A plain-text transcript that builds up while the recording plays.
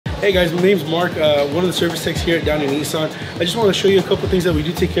Hey guys, my name's Mark, one of the service techs here at Downey Nissan. I just want to show you a couple things that we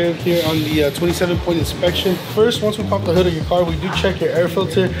do take care of here on the 27-point inspection. First, once we pop the hood of your car, we do check your air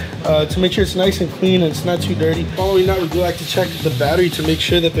filter to make sure it's nice and clean and it's not too dirty. Following that, we do like to check the battery to make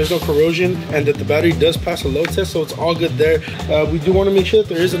sure that there's no corrosion and that the battery does pass a load test, so it's all good there. We do want to make sure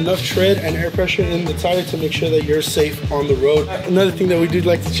that there is enough tread and air pressure in the tire to make sure that you're safe on the road. Another thing that we do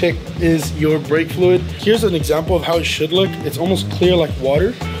like to check is your brake fluid. Here's an example of how it should look. It's almost clear like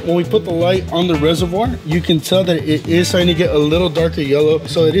water. When we put the light on the reservoir, you can tell that it is starting to get a little darker yellow.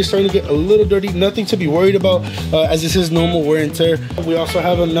 So it is starting to get a little dirty. Nothing to be worried about, as this is normal wear and tear. We also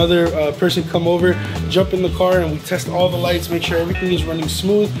have another person come over, jump in the car, and we test all the lights, make sure everything is running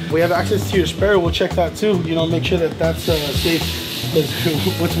smooth. We have access to your spare. We'll check that too. You know, make sure that that's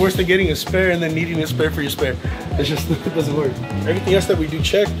safe. What's worse than getting a spare and then needing a spare for your spare? It just it doesn't work. Everything else that we do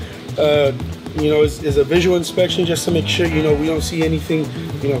check, you know, is a visual inspection just to make sure, you know, we don't see anything,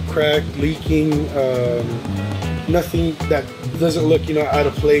 you know, cracked, leaking, nothing that doesn't look, you know, out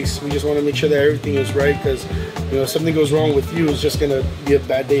of place. We just want to make sure that everything is right, because, you know, if something goes wrong with you, it's just gonna be a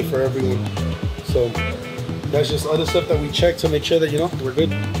bad day for everyone. So that's just other stuff that we check to make sure that, you know, we're good.